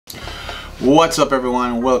What's up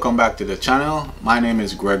everyone, welcome back to the channel. My name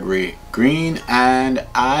is Gregory Green and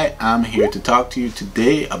I am here to talk to you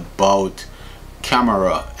today about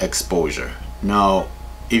camera exposure. Now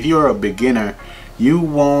if you're a beginner you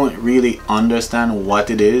won't really understand what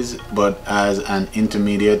it is, but as an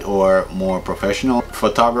intermediate or more professional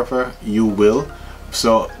photographer you will.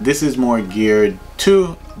 So this is more geared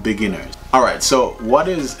to beginners. Alright, so what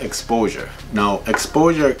is exposure? Now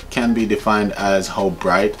exposure can be defined as how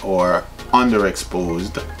bright or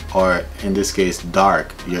underexposed, or in this case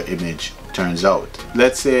dark, your image turns out.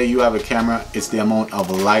 Let's say you have a camera, it's the amount of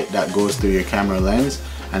light that goes through your camera lens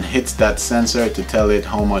and hits that sensor to tell it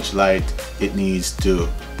how much light it needs to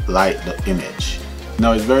light the image.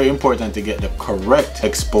 Now it's very important to get the correct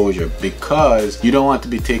exposure because you don't want to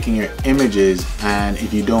be taking your images and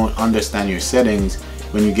if you don't understand your settings,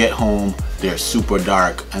 when you get home they're super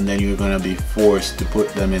dark and then you're going to be forced to put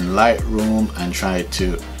them in Lightroom and try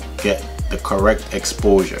to get the correct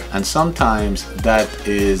exposure, and sometimes that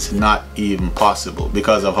is not even possible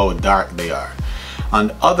because of how dark they are. On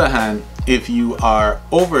the other hand, if you are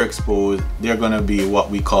overexposed, they're going to be what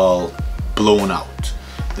we call blown out.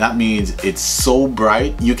 That means it's so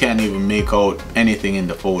bright you can't even make out anything in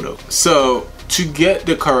the photo. So to get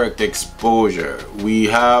the correct exposure, we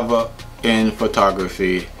have in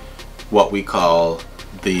photography what we call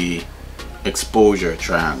the exposure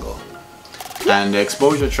triangle. And the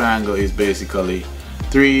exposure triangle is basically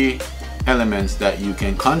three elements that you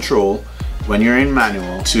can control when you're in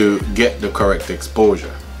manual to get the correct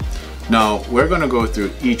exposure. Now we're going to go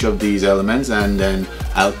through each of these elements and then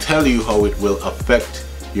I'll tell you how it will affect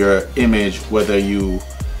your image, whether you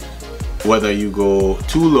go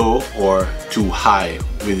too low or too high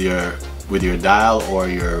with your dial or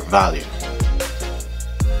your value.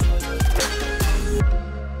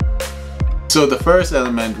 So the first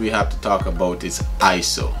element we have to talk about is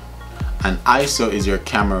ISO. And ISO is your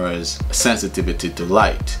camera's sensitivity to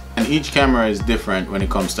light. And each camera is different when it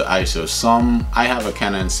comes to ISO. I have a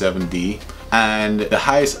Canon 7D and the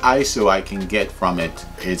highest ISO I can get from it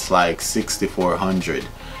is like 6400.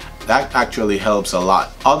 That actually helps a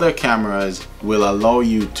lot. Other cameras will allow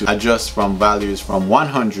you to adjust from values from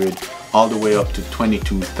 100 all the way up to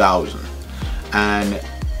 22,000. And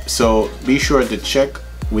so be sure to check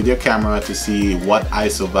with your camera to see what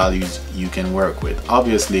ISO values you can work with.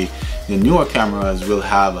 Obviously the newer cameras will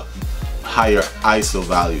have higher ISO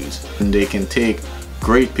values and they can take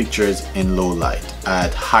great pictures in low light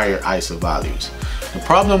at higher ISO values. The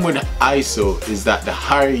problem with ISO is that the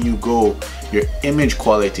higher you go, your image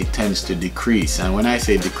quality tends to decrease, and when I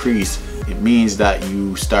say decrease, it means that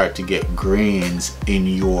you start to get grains in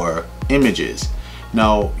your images.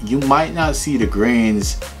 Now you might not see the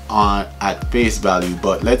grains at face value,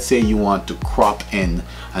 but let's say you want to crop in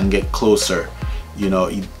and get closer,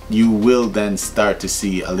 you will then start to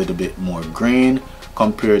see a little bit more grain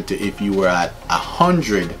compared to if you were at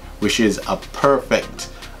 100, which is a perfect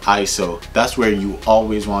ISO. That's where you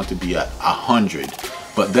always want to be, at 100.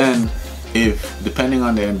 But then if depending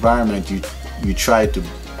on the environment you try to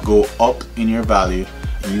go up in your value,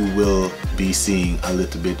 you will be seeing a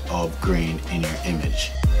little bit of grain in your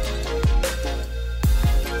image.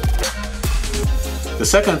 The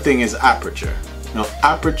second thing is aperture. Now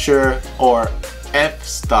aperture or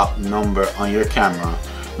f-stop number on your camera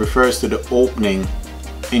refers to the opening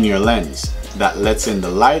in your lens that lets in the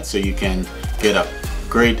light so you can get a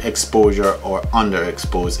great exposure or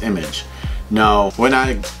underexposed image. Now when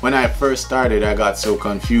I first started I got so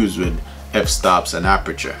confused with f-stops and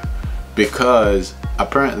aperture because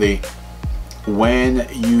apparently when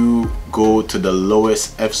you go to the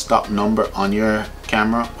lowest f-stop number on your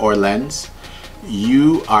camera or lens,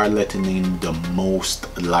 you are letting in the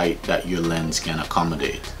most light that your lens can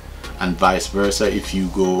accommodate, and vice versa. If you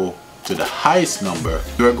go to the highest number,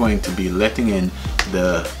 you're going to be letting in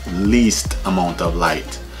the least amount of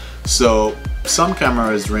light. So some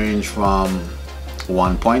cameras range from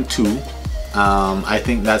 1.2. I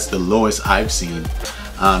think that's the lowest I've seen.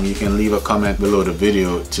 You can leave a comment below the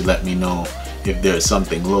video to let me know if there's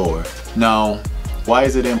something lower. Now why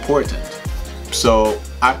is it important? So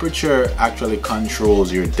aperture actually controls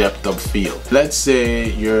your depth of field. Let's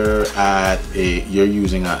say you're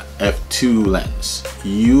using a f2 lens.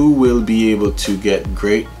 You will be able to get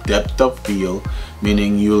great depth of field,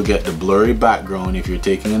 meaning you'll get the blurry background if you're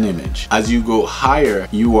taking an image. As you go higher,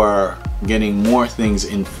 you are getting more things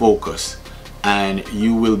in focus and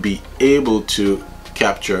you will be able to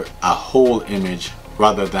capture a whole image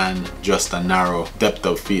rather than just a narrow depth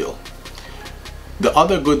of field. The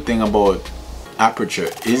other good thing about aperture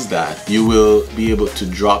is that you will be able to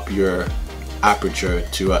drop your aperture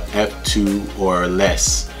to a f2 or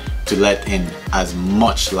less to let in as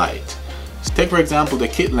much light. Take for example the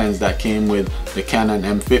kit lens that came with the Canon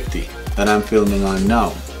M50 that I'm filming on now.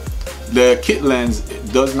 The kit lens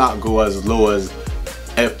does not go as low as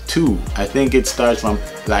f2. I think it starts from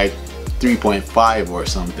like 3.5 or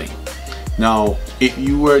something. Now if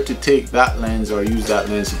you were to take that lens or use that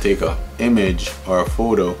lens to take an image or a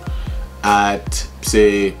photo at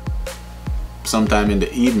say sometime in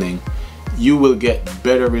the evening, you will get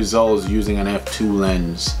better results using an f2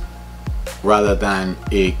 lens rather than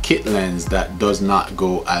a kit lens that does not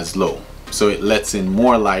go as low. So it lets in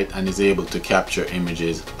more light and is able to capture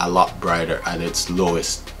images a lot brighter at its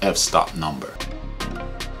lowest f-stop number.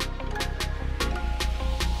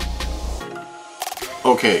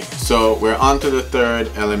 Okay, so we're on to the third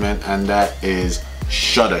element, and that is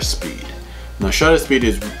shutter speed. Now shutter speed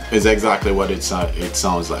is exactly what it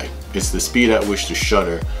sounds like. It's the speed at which the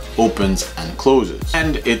shutter opens and closes,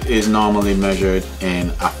 and it is normally measured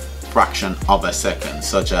in a fraction of a second,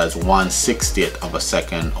 such as 1/60th of a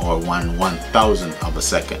second or 1/1000th of a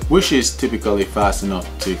second, which is typically fast enough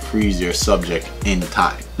to freeze your subject in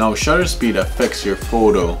time. Now shutter speed affects your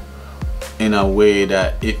photo in a way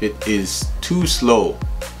that if it is too slow,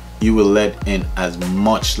 you will let in as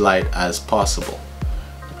much light as possible.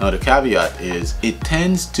 Now the caveat is it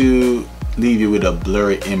tends to leave you with a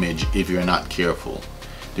blurry image if you're not careful.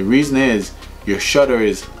 The reason is your shutter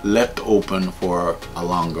is left open for a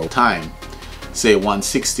longer time, say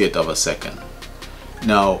 1/60th of a second.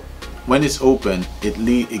 Now when it's open,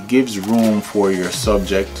 it gives room for your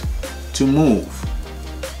subject to move,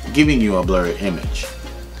 giving you a blurry image.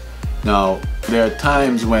 Now there are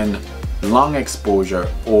times when long exposure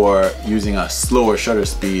or using a slower shutter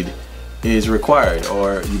speed is required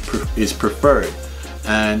or is preferred.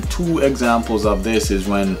 And two examples of this is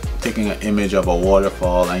when taking an image of a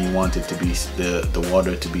waterfall and you want it to be the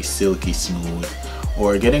water to be silky smooth,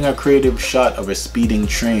 or getting a creative shot of a speeding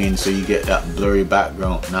train so you get that blurry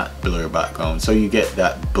background, so you get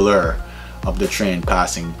that blur of the train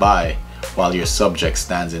passing by while your subject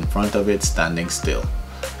stands in front of it standing still,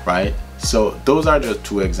 right? So those are just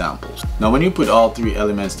two examples. Now when you put all three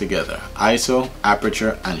elements together, ISO,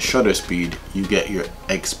 aperture, and shutter speed, you get your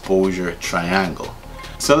exposure triangle.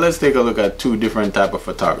 So let's take a look at two different types of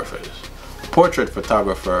photographers: portrait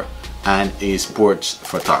photographer and a sports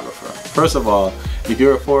photographer. First of all, if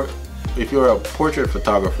you're a portrait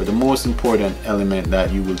photographer, the most important element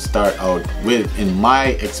that you will start out with, in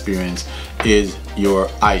my experience, is your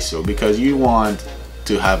ISO, because you want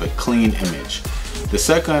to have a clean image. The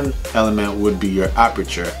second element would be your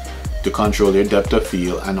aperture to control your depth of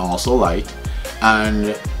field and also light,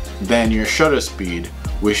 and then your shutter speed,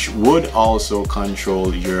 which would also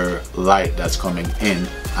control your light that's coming in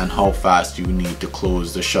and how fast you need to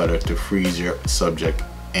close the shutter to freeze your subject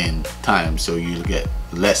in time so you get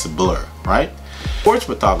less blur, right? Sports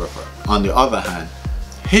photographer, on the other hand,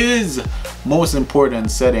 his most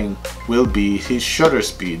important setting will be his shutter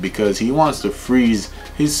speed, because he wants to freeze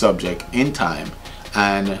his subject in time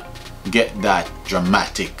and get that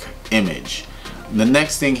dramatic image. The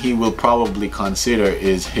next thing he will probably consider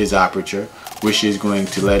is his aperture, which is going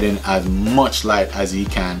to let in as much light as he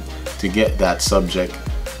can to get that subject.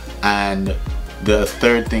 And the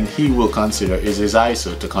third thing he will consider is his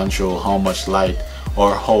ISO to control how much light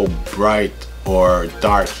or how bright or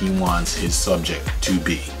dark he wants his subject to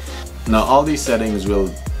be. Now all these settings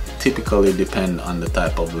will typically depend on the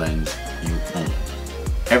type of lens you own.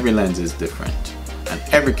 Every lens is different and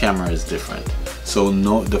every camera is different. So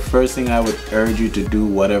the first thing I would urge you to do,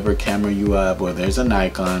 whatever camera you have, whether it's a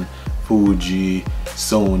Nikon, Fuji,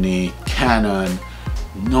 Sony, Canon,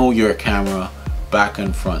 know your camera back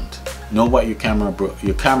and front. Know what your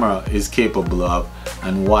camera is capable of,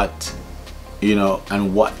 and what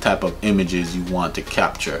type of images you want to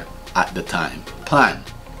capture at the time. Plan.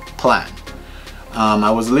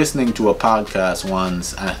 I was listening to a podcast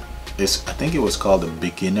once. I think it was called the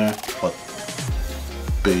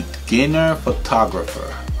beginner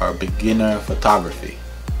photographer or beginner photography,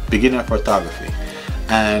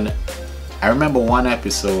 and I remember one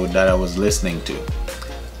episode that I was listening to,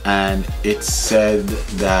 and it said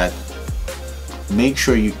that make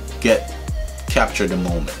sure you capture the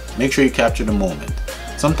moment. Make sure you capture the moment.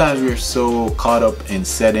 Sometimes we're so caught up in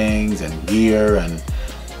settings and gear and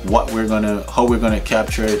how we're gonna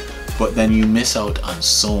capture it, but then you miss out on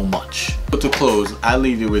so much. But to close, I'll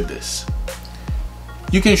leave you with this.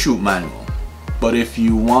 You can shoot manual, but if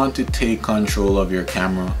you want to take control of your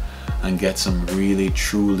camera and get some really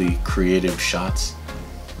truly creative shots,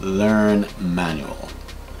 learn manual.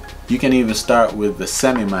 You can even start with the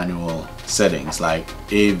semi-manual settings like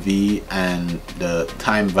AV and the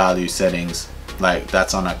time value settings like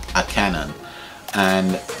that's on a Canon,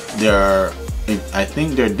 and I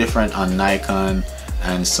think they're different on Nikon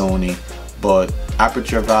and Sony, but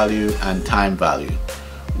aperture value and time value,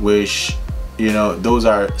 which, you know, those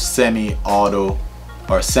are semi-auto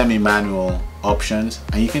or semi-manual options,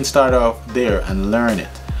 and you can start off there and learn it.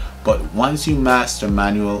 But once you master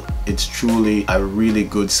manual, it's truly a really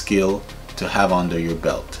good skill to have under your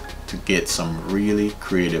belt to get some really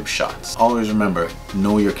creative shots. Always remember,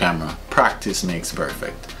 know your camera. Practice makes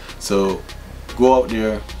perfect. So go out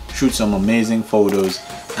there, shoot some amazing photos,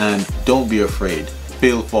 and don't be afraid.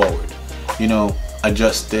 Fail forward. You know,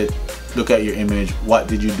 adjust it, look at your image, what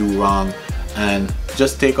did you do wrong, and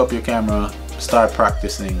just take up your camera, start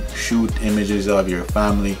practicing, shoot images of your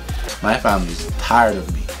family. My family is tired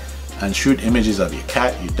of me. And shoot images of your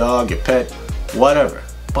cat, your dog, your pet, whatever,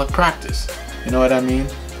 but practice. You know what I mean?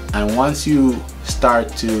 And once you start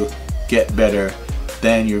to get better,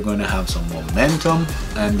 then you're going to have some momentum,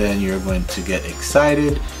 and then you're going to get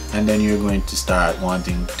excited, and then you're going to start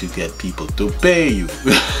wanting to get people to pay you.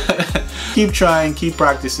 Keep trying, keep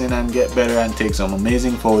practicing, and get better and take some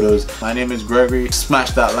amazing photos. My name is Gregory.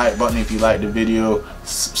 Smash that like button if you like the video.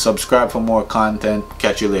 Subscribe for more content.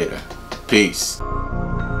 Catch you later. Peace.